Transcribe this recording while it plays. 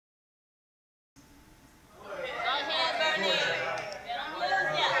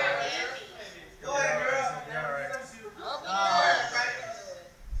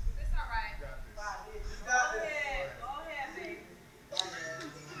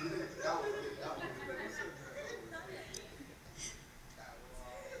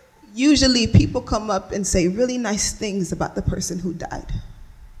usually people come up and say really nice things about the person who died.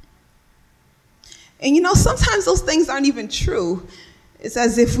 And you know, sometimes those things aren't even true. It's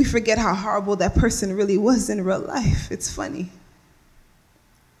as if we forget how horrible that person really was in real life. It's funny.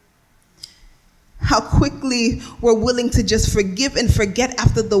 How quickly we're willing to just forgive and forget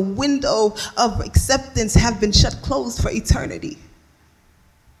after the window of acceptance have been closed for eternity.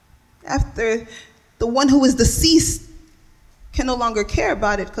 After the one who is deceased can no longer care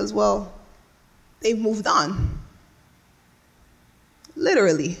about it because, well, they've moved on.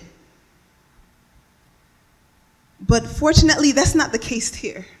 Literally. But fortunately, that's not the case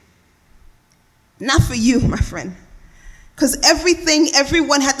here. Not for you, my friend. Because everything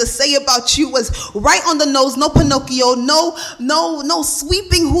everyone had to say about you was right on the nose, no Pinocchio, no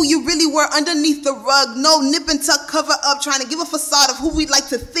sweeping who you really were underneath the rug, no nip and tuck cover up trying to give a facade of who we'd like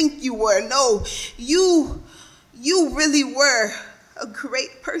to think you were. No, you really were a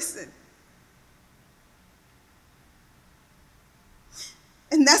great person.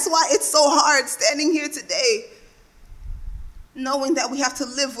 And that's why it's so hard standing here today, knowing that we have to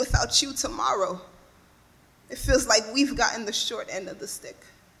live without you tomorrow. It feels like we've gotten the short end of the stick.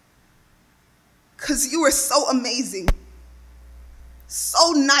 Because you were so amazing,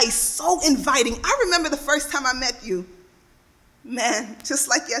 so nice, so inviting. I remember the first time I met you. Man, just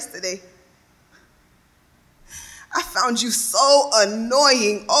like yesterday. I found you so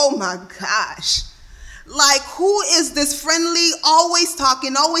annoying. Oh my gosh. Like, who is this friendly, always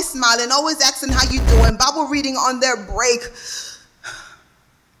talking, always smiling, always asking how you doing, Bible reading on their break,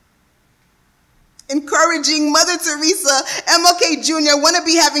 encouraging Mother Teresa, MLK Jr., want to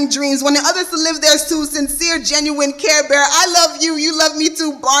be having dreams, wanting others to live theirs too, sincere, genuine, care bear, I love you, you love me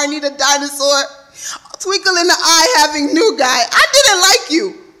too, Barney the dinosaur, twinkle in the eye, having new guy. I didn't like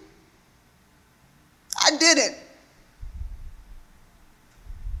you. I didn't.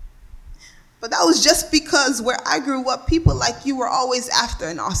 But that was just because where I grew up, people like you were always after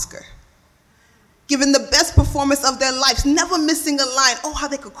an Oscar, giving the best performance of their lives, never missing a line. Oh, how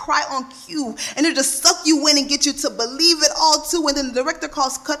they could cry on cue, and it just suck you in and get you to believe it all too, and then the director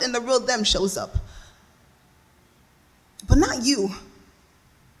calls cut and the real them shows up. But not you.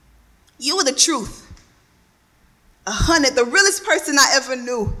 You were the truth. 100, the realest person I ever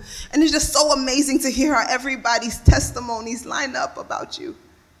knew. And it's just so amazing to hear how everybody's testimonies line up about you.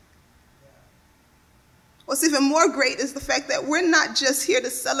 What's even more great is the fact that we're not just here to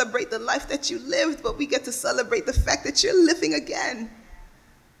celebrate the life that you lived, but we get to celebrate the fact that you're living again.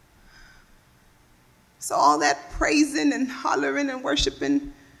 So all that praising and hollering and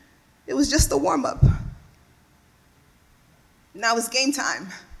worshiping, it was just a warm-up. Now it's game time.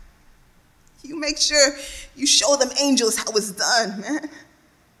 You make sure you show them angels how it's done, man.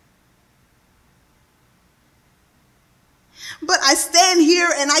 But I stand here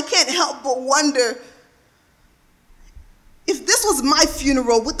and I can't help but wonder, if this was my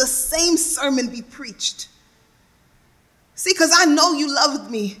funeral, would the same sermon be preached? See, because I know you loved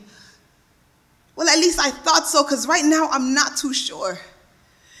me. Well, at least I thought so, because right now I'm not too sure.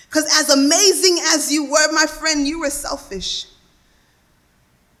 Because as amazing as you were, my friend, you were selfish.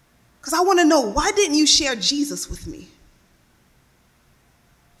 Because I want to know, why didn't you share Jesus with me?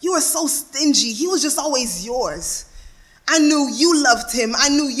 You were so stingy. He was just always yours. I knew you loved him. I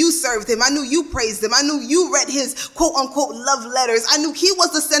knew you served him. I knew you praised him. I knew you read his quote-unquote love letters. I knew he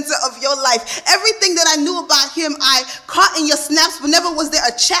was the center of your life. Everything that I knew about him, I caught in your snaps, but never was there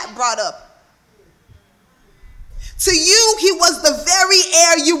a chat brought up. To you, he was the very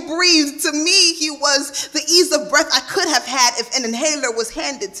air you breathed. To me, he was the ease of breath I could have had if an inhaler was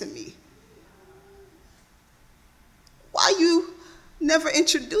handed to me. Why you never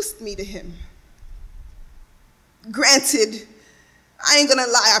introduced me to him? Granted, I ain't gonna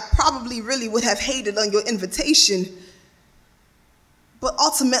lie, I probably really would have hated on your invitation, but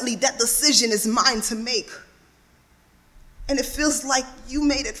ultimately that decision is mine to make. And it feels like you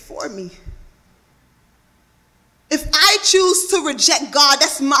made it for me. If I choose to reject God,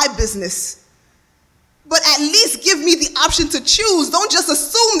 that's my business. But at least give me the option to choose. Don't just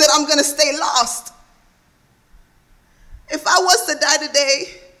assume that I'm gonna stay lost. If I was to die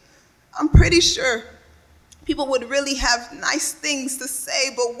today, I'm pretty sure people would really have nice things to say,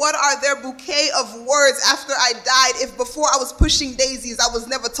 but what are their bouquet of words after I died if before I was pushing daisies, I was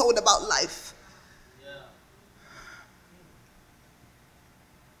never told about life? Yeah.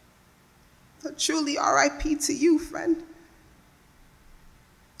 So truly RIP to you, friend.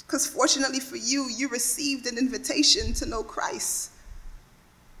 Because fortunately for you, you received an invitation to know Christ.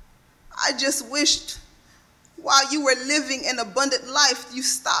 I just wished while you were living an abundant life, you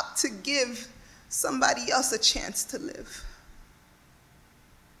stopped to give somebody else a chance to live.